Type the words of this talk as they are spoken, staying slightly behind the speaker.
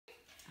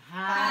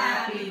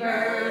Happy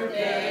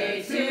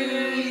birthday to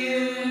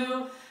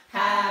you.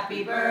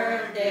 Happy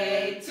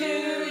birthday to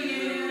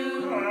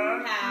you.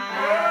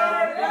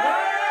 Happy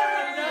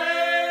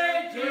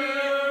birthday to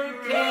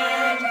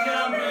Kayl and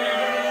Jamie.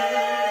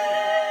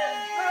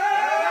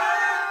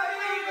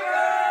 Happy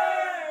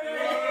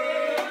birthday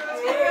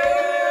to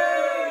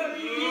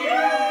you.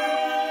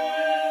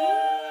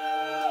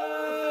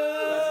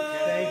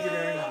 Thank you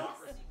very much.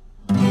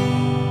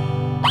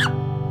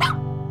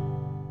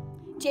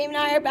 Jamie and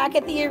I are back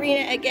at the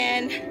arena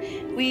again.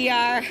 We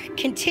are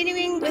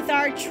continuing with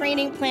our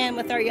training plan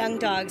with our young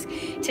dogs.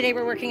 Today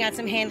we're working on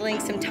some handling,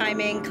 some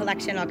timing,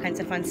 collection, all kinds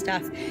of fun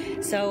stuff.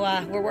 So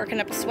we're working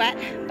up a sweat,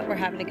 but we're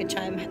having a good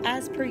time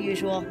as per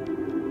usual.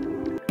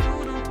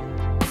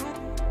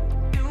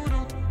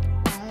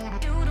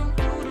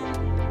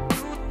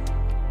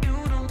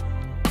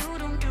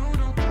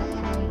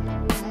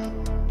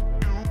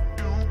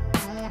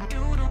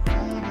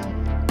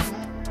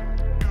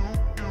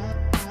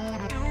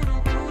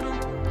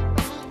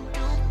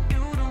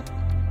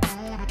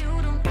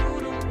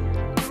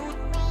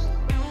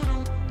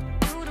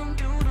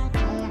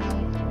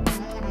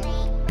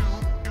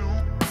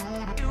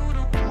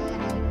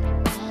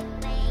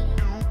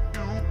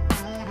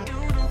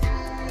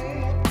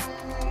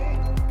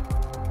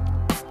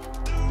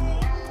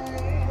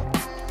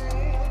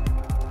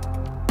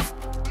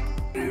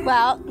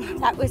 Well,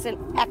 that was an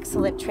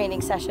excellent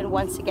training session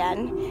once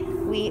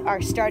again. We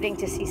are starting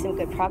to see some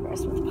good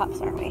progress with the pups,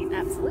 aren't we?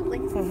 Absolutely.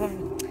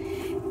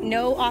 Mm-hmm.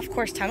 No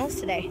off-course tunnels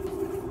today.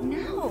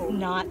 No.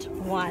 Not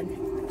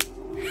one.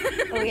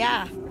 Oh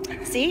yeah.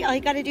 See, all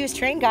you gotta do is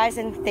train, guys,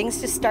 and things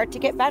just start to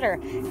get better.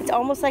 It's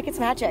almost like it's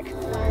magic.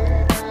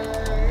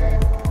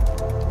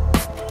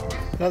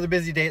 Another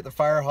busy day at the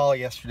fire hall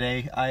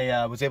yesterday.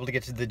 I was able to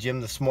get to the gym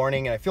this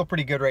morning and I feel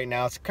pretty good right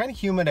now. It's kind of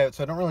humid out,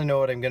 so I don't really know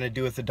what I'm going to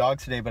do with the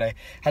dogs today, but I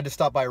had to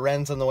stop by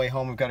Ren's on the way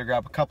home. We've got to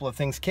grab a couple of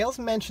things. Kayl's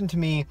mentioned to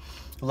me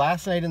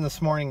last night and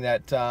this morning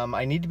that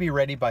I need to be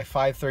ready by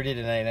 5:30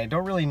 tonight, and I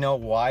don't really know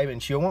why,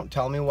 and she won't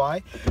tell me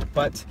why,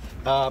 but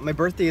my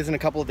birthday is in a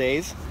couple of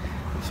days,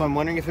 so I'm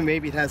wondering if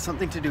maybe it has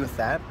something to do with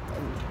that.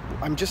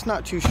 I'm just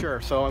not too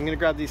sure, so I'm going to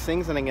grab these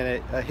things and I'm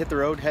going to hit the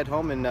road, head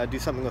home, and do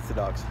something with the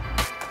dogs.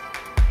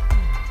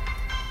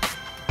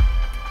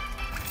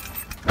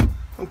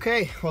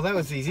 Okay, well that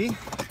was easy.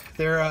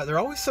 They're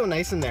always so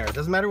nice in there. It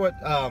doesn't matter what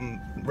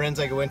Ren's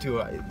I go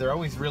into, they're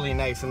always really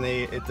nice, and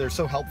they're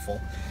so helpful.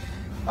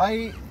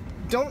 I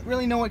don't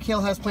really know what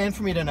Kayl has planned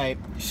for me tonight.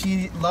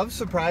 She loves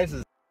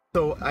surprises,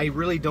 so I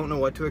really don't know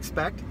what to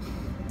expect,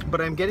 but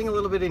I'm getting a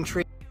little bit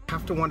intrigued. I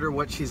have to wonder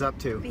what she's up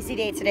to. Busy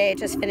day today. I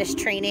just finished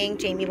training.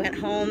 Jamie went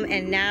home,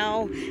 and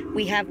now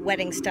we have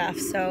wedding stuff.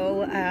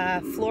 So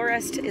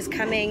florist is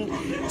coming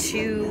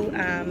to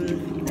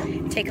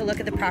take a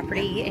look at the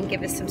property and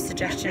give us some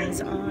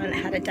suggestions on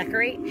how to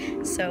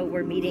decorate. So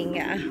we're meeting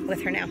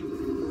with her now.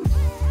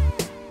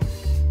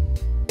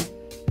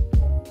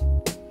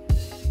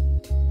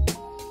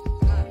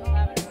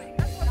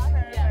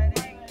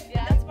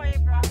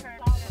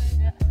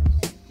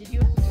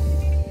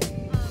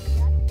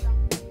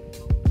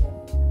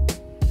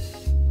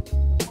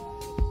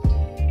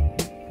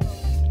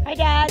 Hi,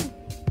 Dad.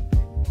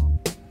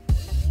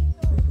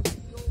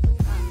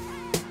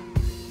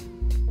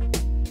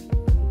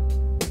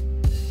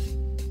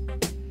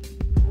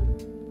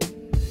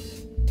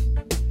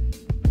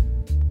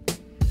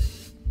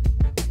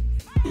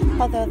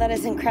 Although that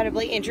is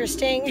incredibly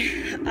interesting,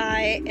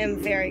 I am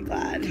very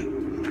glad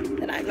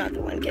that I'm not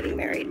the one getting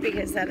married,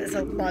 because that is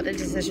a lot of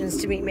decisions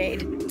to be made.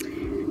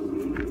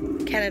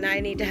 Ken and I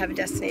need to have a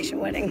destination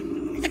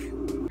wedding.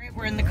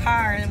 We're in the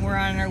car and we're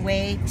on our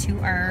way to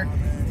our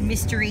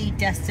mystery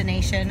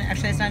destination.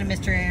 Actually, it's not a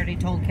mystery. I already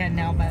told Ken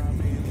now, but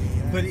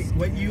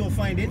what you'll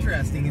find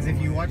interesting is if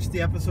you watch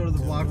the episode of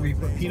the vlog where we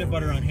put peanut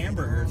butter on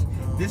hamburgers,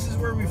 this is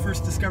where we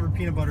first discovered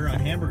peanut butter on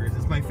hamburgers.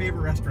 It's my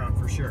favorite restaurant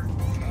for sure.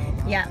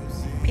 yeah,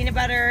 peanut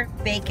butter,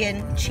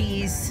 bacon,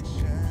 cheese,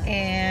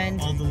 and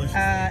all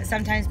delicious.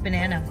 Sometimes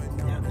banana.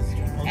 Yeah.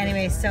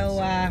 Anyway, so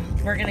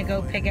we're gonna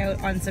go pick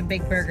out on some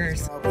big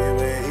burgers.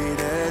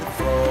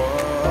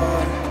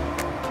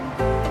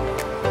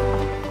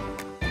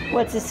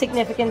 What's the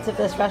significance of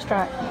this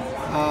restaurant?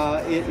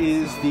 It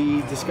is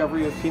the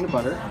discovery of peanut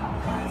butter.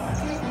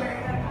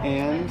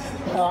 And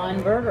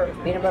On burgers,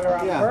 peanut butter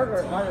on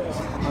burgers. What is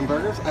it? on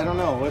burgers? I don't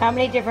know. How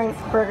many different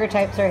burger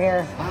types are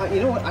here?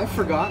 You know what? I've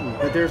forgotten,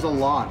 but there's a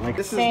lot. Like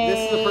this is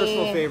a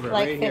personal favorite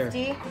like right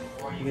 50? here.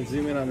 You can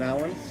zoom in on that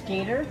one.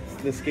 Skater?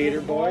 The Skater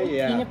Boy,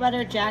 yeah. Peanut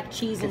butter, jack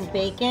cheese, and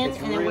bacon. it's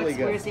And then really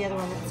good. where's the other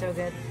one that's so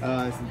good?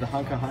 Is it the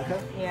Hunka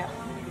Hunka? Yeah.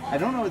 I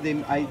don't know. They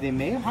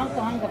may have. Hunka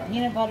Hunka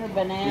peanut butter,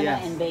 banana,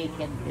 Yes. and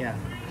bacon. Yeah.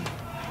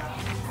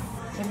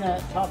 It's in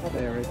the top of the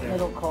There, right there.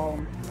 middle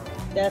column.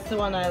 That's the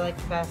one I like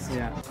the best.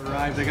 Yeah.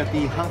 Arrived. I got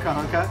the Hunka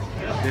Hunka.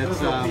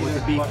 It's with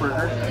the beef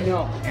burger.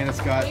 No. And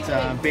it's got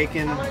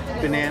bacon,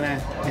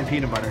 banana, and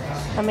peanut butter.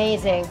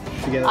 Amazing.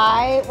 Together.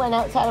 I went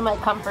outside of my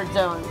comfort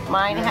zone.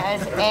 Mine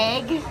has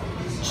egg,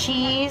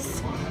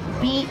 cheese,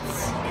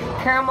 beets,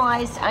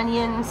 caramelized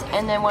onions,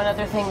 and then one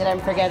other thing that I'm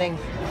forgetting.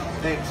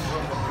 Thanks.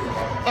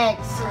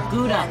 Eggs.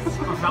 Gouda.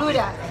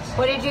 Gouda.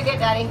 What did you get,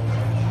 Daddy?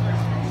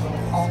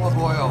 Olive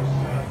oil.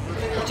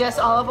 Just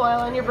olive oil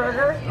on your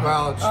burger?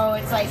 Well, it's Oh,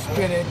 it's like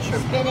spinach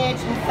spinach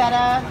and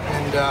feta.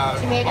 and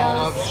tomatoes.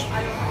 olives.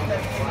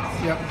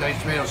 Yep,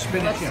 diced tomatoes,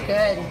 spinach. Looks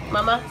Yeah. good.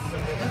 Mama?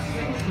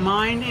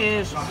 Mine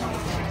is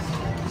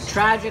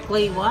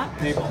tragically what?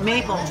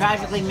 Maple.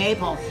 Tragically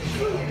maple.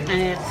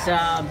 And it's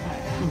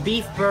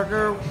beef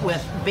burger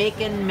with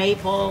bacon,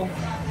 maple,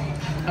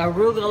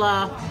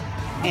 arugula,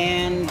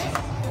 and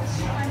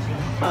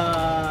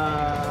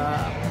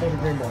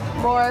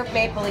More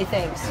mapley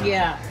things.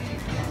 yeah.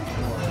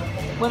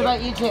 What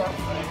about you two?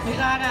 We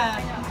got a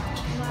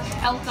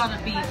elk on a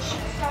beach.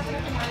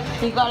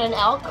 You got an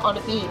elk on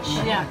a beach.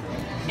 Yeah.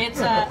 It's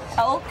a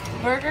elk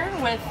burger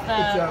with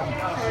feta,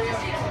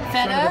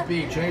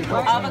 Beach, eh?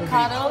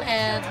 avocado,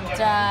 and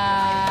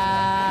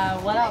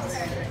what else?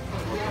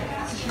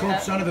 It's called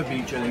Son of a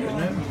Beach, I think,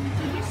 isn't it?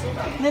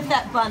 Lift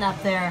that bun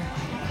up there.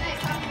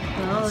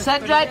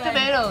 Sun-dried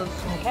tomatoes.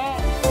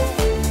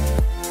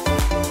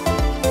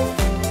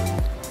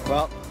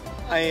 Well,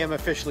 I am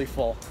officially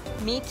full.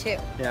 Me too.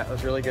 Yeah, it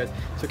was really good.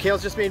 So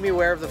Kayl's just made me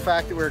aware of the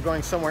fact that we're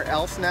going somewhere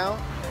else now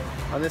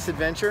on this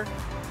adventure.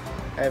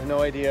 I have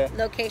no idea.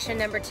 Location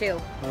number 2.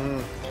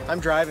 I'm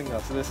driving though,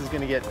 so this is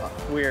gonna get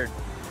weird.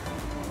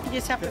 You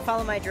just have to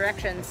follow my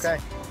directions. Okay.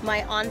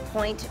 My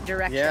on-point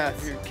directions. Yeah,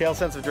 your Kayl's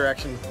sense of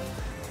direction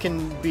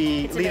can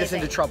be It's lead us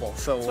amazing. into trouble.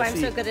 So That's we'll why I'm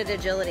see. so good at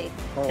agility,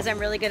 because I'm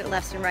really good at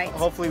lefts and rights.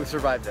 Hopefully we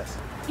survive this.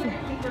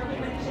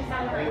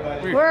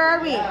 Where are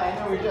we?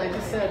 I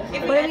just said.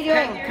 What are we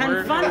doing?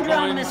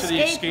 Conundrum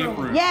escape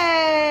room.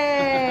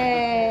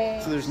 Yay!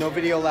 So there's no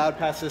video allowed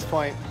past this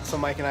point, so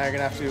Mike and I are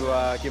gonna have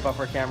to give up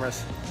our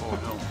cameras. Oh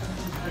no.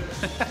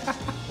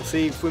 We'll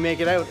see if we make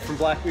it out from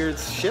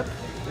Blackbeard's ship.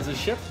 Is it a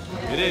ship?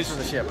 It is From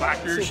the ship.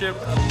 Blackbeard ship.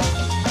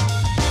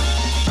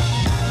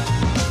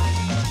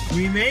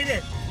 We made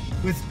it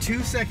with 2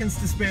 seconds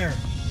to spare.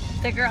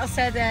 The girl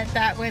said that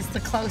that was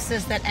the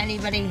closest that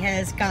anybody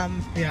has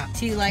come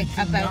to like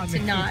about to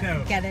not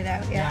get it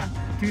out. Yeah.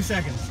 2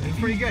 seconds. It's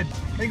pretty good.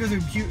 I think it was a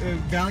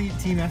valiant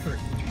team effort.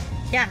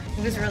 Yeah,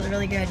 it was really,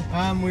 really good.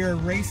 We are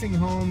racing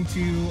home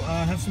to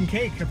have some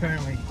cake,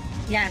 apparently. I'm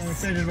Yes.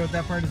 excited about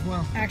that part as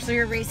well. Actually,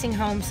 we're racing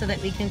home so that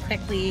we can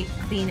quickly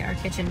clean our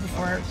kitchen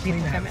before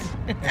people come in.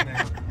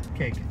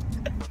 Cake. You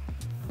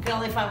can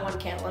only find one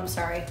candle, I'm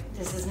sorry.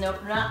 This is not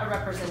a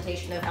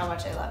representation of how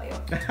much I love you.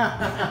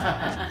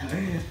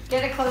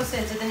 Get it close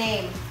into the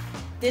name.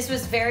 This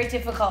was very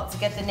difficult to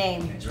get the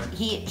name.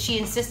 She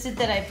insisted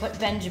that I put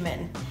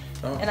Benjamin.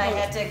 And I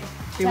had to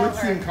tell would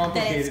her seem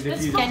complicated that if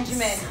it's you-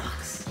 Benjamin.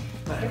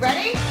 You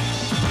ready?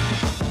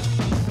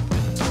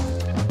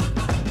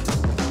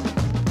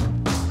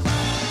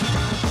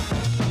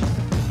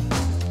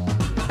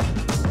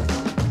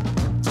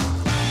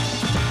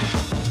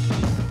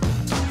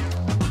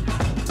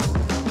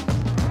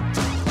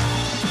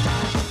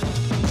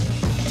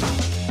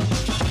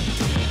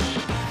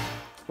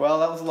 Well,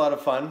 that was a lot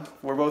of fun.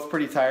 We're both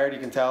pretty tired. You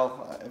can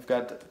tell I've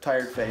got a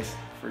tired face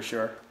for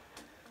sure.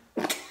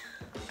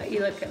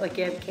 You look like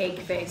you have cake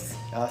face.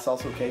 It's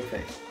also cake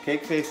face.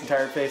 Cake face and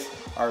tired face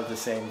are the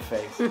same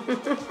face.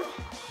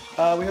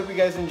 We hope you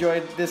guys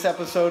enjoyed this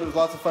episode. It was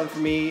lots of fun for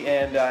me,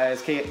 and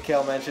as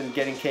Kayl mentioned,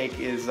 getting cake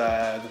is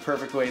the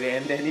perfect way to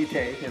end any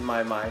day in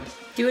my mind.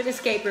 Do an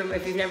escape room.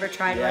 If you've never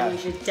tried one, you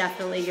should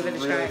definitely give it a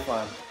try. Really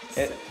fun.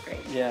 So great.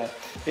 Yeah.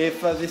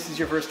 If this is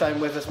your first time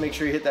with us, make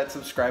sure you hit that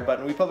subscribe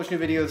button. We publish new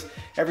videos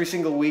every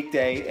single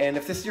weekday, and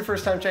if this is your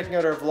first time checking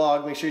out our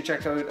vlog, make sure you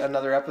check out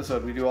another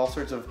episode. We do all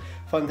sorts of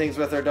fun things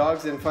with our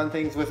dogs and fun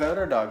things without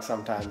our dogs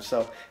sometimes.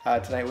 So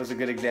tonight was a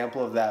good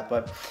example of that.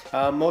 But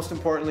most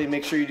importantly,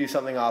 make sure you do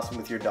something awesome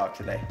with your dog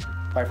today.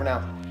 Bye for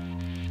now.